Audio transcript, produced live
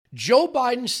Joe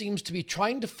Biden seems to be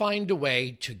trying to find a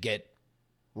way to get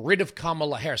rid of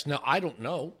Kamala Harris. Now, I don't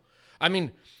know. I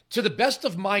mean, to the best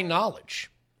of my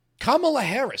knowledge, Kamala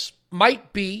Harris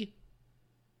might be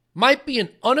an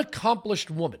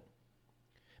unaccomplished woman,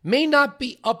 may not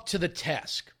be up to the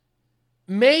task,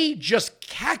 may just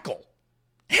cackle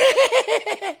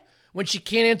when she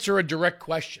can't answer a direct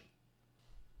question.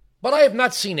 But I have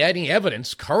not seen any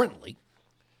evidence currently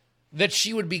that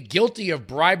she would be guilty of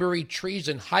bribery,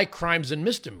 treason, high crimes, and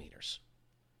misdemeanors.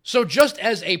 So just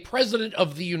as a president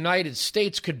of the United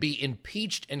States could be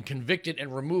impeached and convicted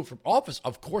and removed from office,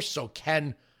 of course, so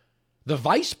can the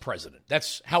vice president.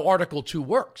 That's how Article 2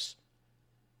 works.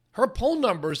 Her poll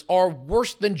numbers are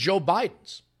worse than Joe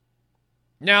Biden's.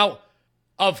 Now,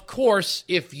 of course,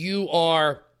 if you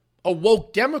are a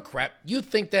woke Democrat, you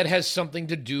think that has something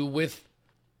to do with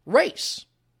race.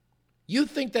 You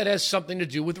think that has something to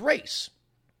do with race,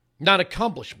 not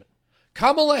accomplishment.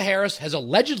 Kamala Harris has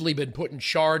allegedly been put in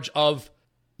charge of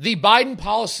the Biden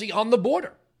policy on the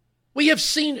border. We have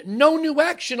seen no new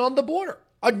action on the border.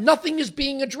 Nothing is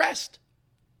being addressed.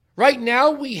 Right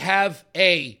now, we have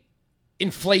a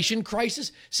inflation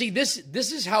crisis. See, this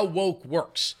is how woke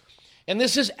works. And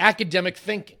this is academic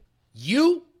thinking.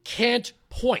 You can't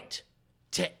point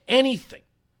to anything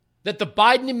that the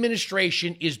Biden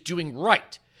administration is doing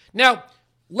right. Now,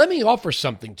 let me offer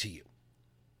something to you.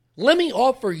 Let me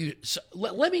offer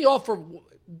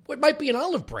what might be an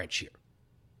olive branch here.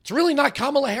 It's really not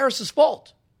Kamala Harris's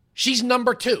fault. She's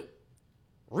number 2.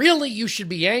 Really, you should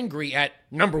be angry at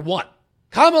number 1.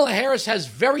 Kamala Harris has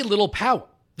very little power.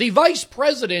 The vice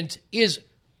presidency is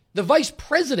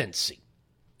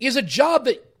a job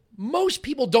that most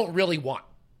people don't really want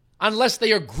unless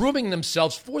they are grooming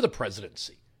themselves for the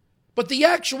presidency. But the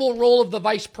actual role of the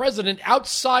vice president,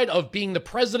 outside of being the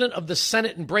president of the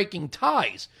Senate and breaking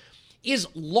ties, is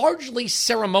largely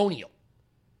ceremonial.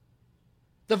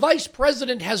 The vice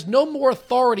president has no more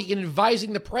authority in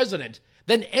advising the president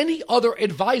than any other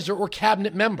advisor or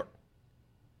cabinet member.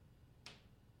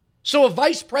 So a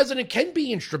vice president can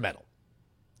be instrumental.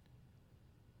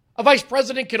 A vice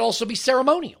president could also be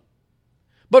ceremonial.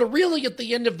 But really, at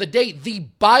the end of the day, the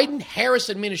Biden-Harris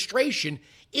administration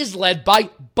is led by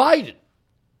Biden.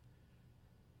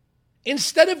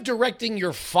 Instead of directing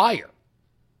your fire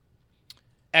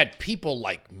at people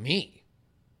like me,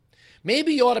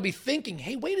 maybe you ought to be thinking,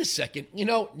 hey, wait a second,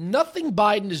 nothing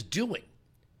Biden is doing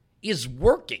is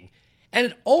working. And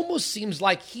it almost seems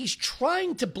like he's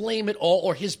trying to blame it all,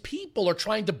 or his people are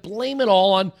trying to blame it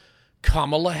all on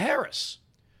Kamala Harris.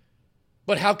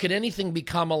 But how could anything be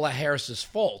Kamala Harris's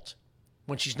fault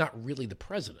when she's not really the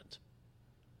president?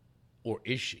 Or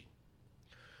is she?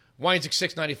 Weinzig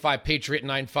 695, Patriot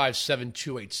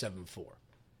 957-2874.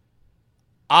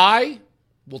 I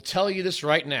will tell you this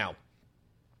right now.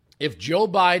 If Joe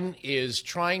Biden is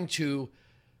trying to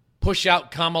push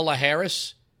out Kamala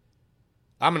Harris,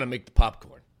 I'm going to make the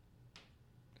popcorn.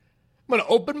 I'm going to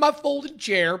open my folding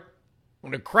chair. I'm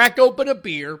going to crack open a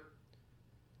beer.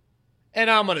 And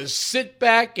I'm going to sit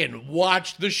back and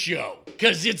watch the show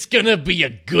because it's going to be a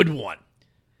good one.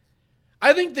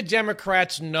 I think the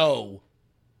Democrats know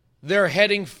they're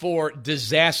heading for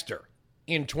disaster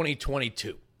in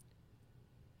 2022.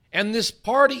 And this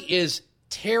party is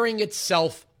tearing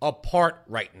itself apart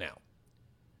right now,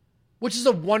 which is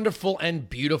a wonderful and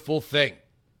beautiful thing.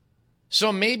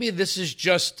 So maybe this is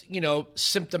just,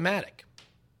 symptomatic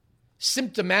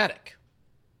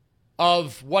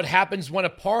of what happens when a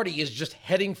party is just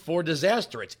heading for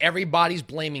disaster. It's everybody's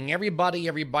blaming everybody.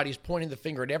 Everybody's pointing the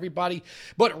finger at everybody.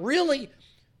 But really,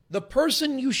 the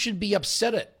person you should be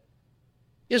upset at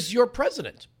is your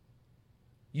president,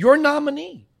 your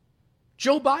nominee,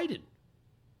 Joe Biden.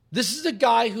 This is a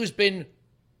guy who's been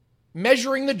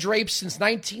measuring the drapes since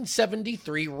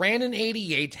 1973, ran in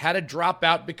 88, had to drop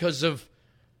out because of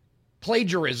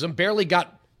plagiarism, barely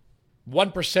got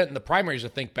 1% in the primaries, I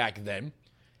think, back then.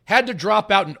 Had to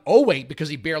drop out in 08 because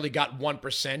he barely got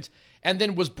 1%, and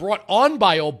then was brought on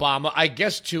by Obama, I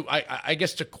guess to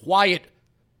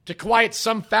quiet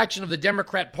some faction of the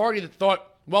Democrat Party that thought,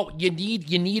 well, you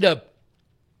need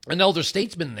an elder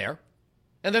statesman there.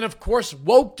 And then, of course,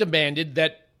 woke demanded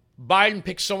that Biden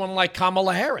pick someone like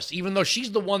Kamala Harris, even though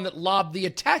she's the one that lobbed the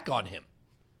attack on him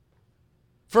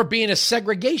for being a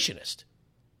segregationist.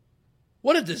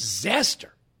 What a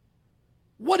disaster.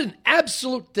 What an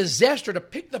absolute disaster to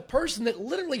pick the person that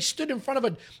literally stood in front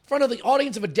of the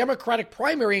audience of a Democratic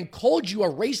primary and called you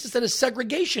a racist and a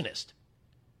segregationist.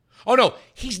 Oh, no,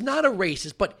 he's not a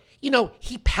racist, but,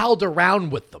 he palled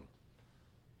around with them.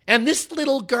 And this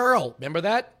little girl, remember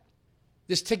that?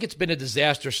 This ticket's been a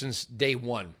disaster since day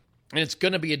one. And it's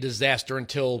going to be a disaster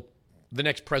until the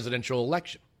next presidential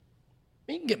election.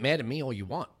 You can get mad at me all you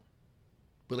want.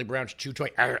 Willie Brown's chew toy.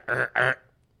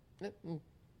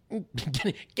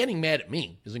 Getting mad at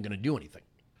me isn't going to do anything.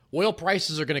 Oil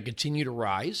prices are going to continue to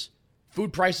rise.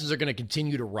 Food prices are going to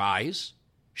continue to rise.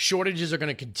 Shortages are going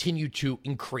to continue to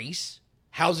increase.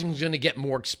 Housing is going to get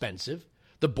more expensive.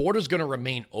 The border is going to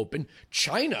remain open.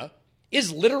 China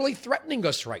is literally threatening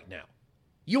us right now.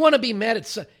 You want to be mad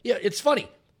at... it's funny.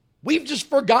 We've just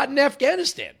forgotten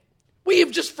Afghanistan. We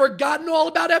have just forgotten all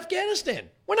about Afghanistan.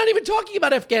 We're not even talking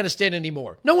about Afghanistan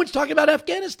anymore. No one's talking about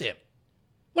Afghanistan.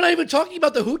 We're not even talking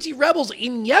about the Houthi rebels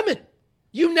in Yemen.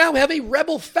 You now have a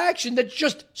rebel faction that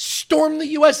just stormed the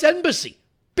U.S. Embassy.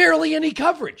 Barely any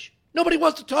coverage. Nobody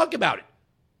wants to talk about it.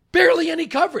 Barely any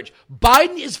coverage.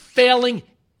 Biden is failing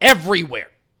everywhere.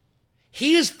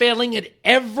 He is failing at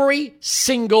every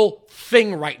single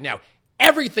thing right now.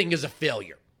 Everything is a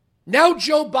failure. Now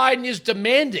Joe Biden is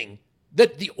demanding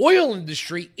that the oil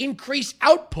industry increase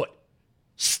output.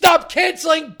 Stop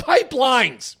canceling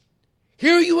pipelines.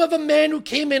 Here you have a man who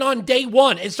came in on day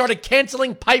one and started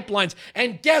canceling pipelines,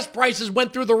 and gas prices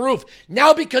went through the roof.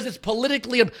 Now because it's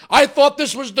politically, I thought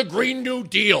this was the Green New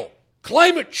Deal.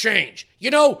 Climate change.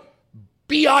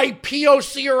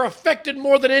 BIPOC are affected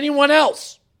more than anyone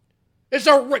else.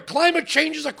 Climate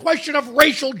change is a question of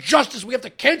racial justice. We have to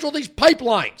cancel these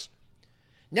pipelines.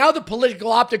 Now the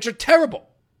political optics are terrible.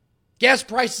 Gas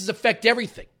prices affect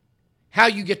everything. How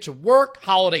you get to work,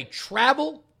 holiday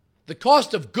travel, the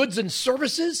cost of goods and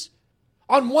services.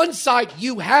 On one side,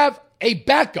 you have a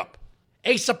backup,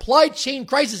 a supply chain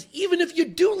crisis, even if you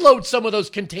do load some of those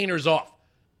containers off.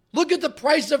 Look at the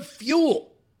price of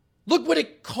fuel. Look what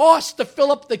it costs to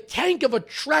fill up the tank of a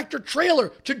tractor trailer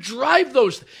to drive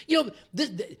those.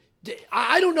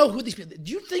 I don't know who these people,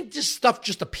 do you think this stuff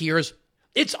just appears?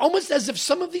 It's almost as if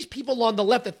some of these people on the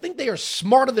left that think they are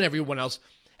smarter than everyone else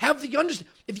have the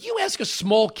understanding. If you ask a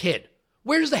small kid,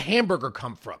 where does the hamburger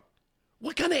come from?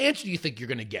 What kind of answer do you think you're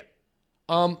going to get?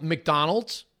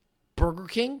 McDonald's? Burger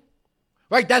King?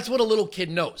 Right? That's what a little kid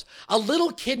knows. A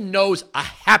little kid knows a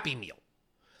Happy Meal.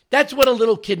 That's what a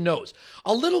little kid knows.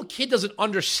 A little kid doesn't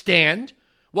understand.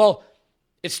 Well,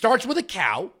 it starts with a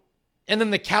cow, and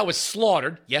then the cow is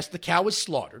slaughtered. Yes, the cow is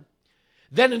slaughtered.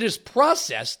 Then it is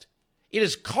processed. It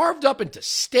is carved up into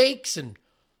steaks and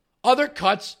other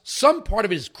cuts. Some part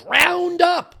of it is ground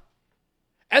up.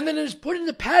 And then it is put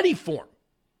into patty form.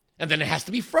 And then it has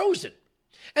to be frozen.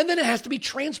 And then it has to be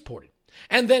transported.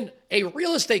 And then a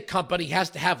real estate company has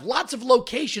to have lots of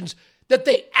locations that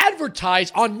they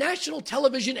advertise on national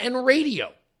television and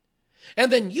radio. And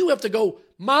then you have to go,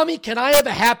 Mommy, can I have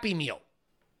a Happy Meal?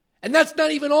 And that's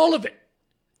not even all of it.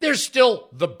 There's still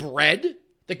the bread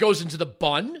that goes into the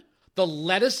bun, the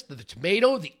lettuce, the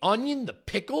tomato, the onion, the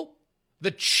pickle,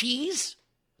 the cheese,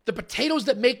 the potatoes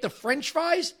that make the French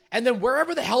fries, and then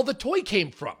wherever the hell the toy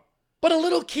came from. But a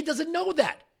little kid doesn't know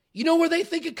that. You know where they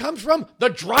think it comes from? The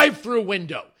drive-through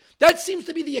window. That seems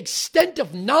to be the extent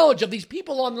of knowledge of these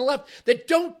people on the left that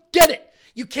don't get it.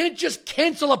 You can't just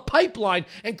cancel a pipeline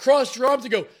and cross your arms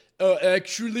and go,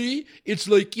 actually, it's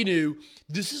like,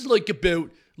 this is like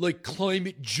about like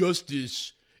climate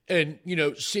justice and,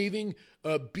 saving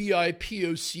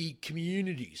BIPOC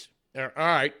communities. All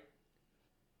right.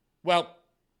 Well,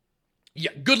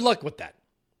 yeah, good luck with that.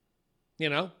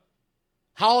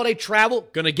 Holiday travel,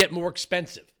 going to get more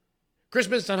expensive.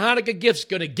 Christmas and Hanukkah gifts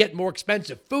going to get more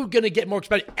expensive. Food going to get more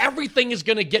expensive. Everything is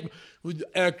going to get...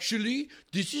 Actually,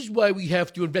 this is why we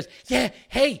have to invest. Yeah,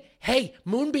 hey,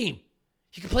 Moonbeam.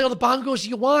 You can play all the bongos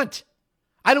you want.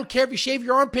 I don't care if you shave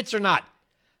your armpits or not.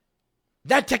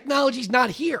 That technology's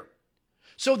not here.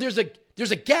 So there's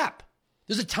a gap.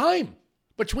 There's a time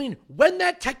between when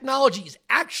that technology is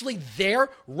actually there,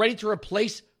 ready to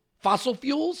replace fossil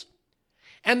fuels,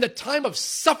 and the time of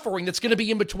suffering that's going to be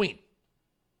in between.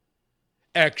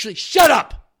 Actually, shut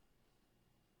up.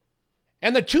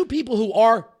 And the two people who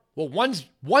are, well,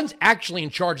 one's actually in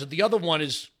charge, the other one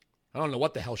is, I don't know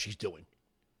what the hell she's doing.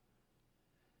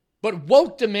 But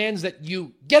woke demands that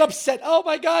you get upset. Oh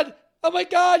my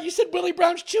God, you said Willie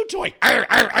Brown's chew toy. Arr,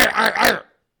 arr, arr, arr, arr.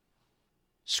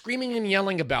 Screaming and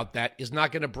yelling about that is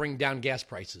not going to bring down gas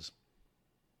prices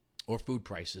or food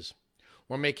prices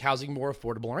or make housing more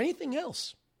affordable or anything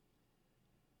else.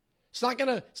 It's not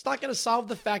gonna solve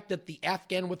the fact that the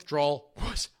Afghan withdrawal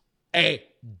was a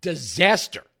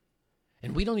disaster.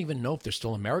 And we don't even know if there's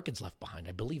still Americans left behind.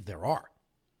 I believe there are.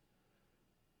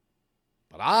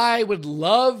 But I would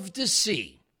love to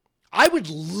see I would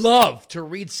love to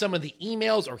read some of the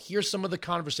emails or hear some of the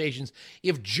conversations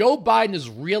if Joe Biden is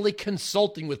really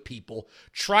consulting with people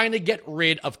trying to get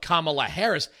rid of Kamala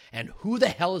Harris, and who the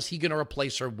hell is he going to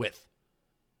replace her with?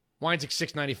 Weinzig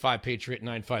 695 Patriot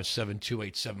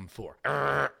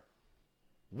 957-2874.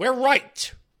 We're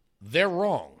right. They're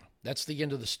wrong. That's the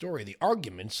end of the story. The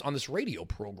arguments on this radio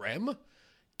program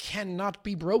cannot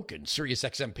be broken. Sirius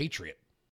XM Patriot.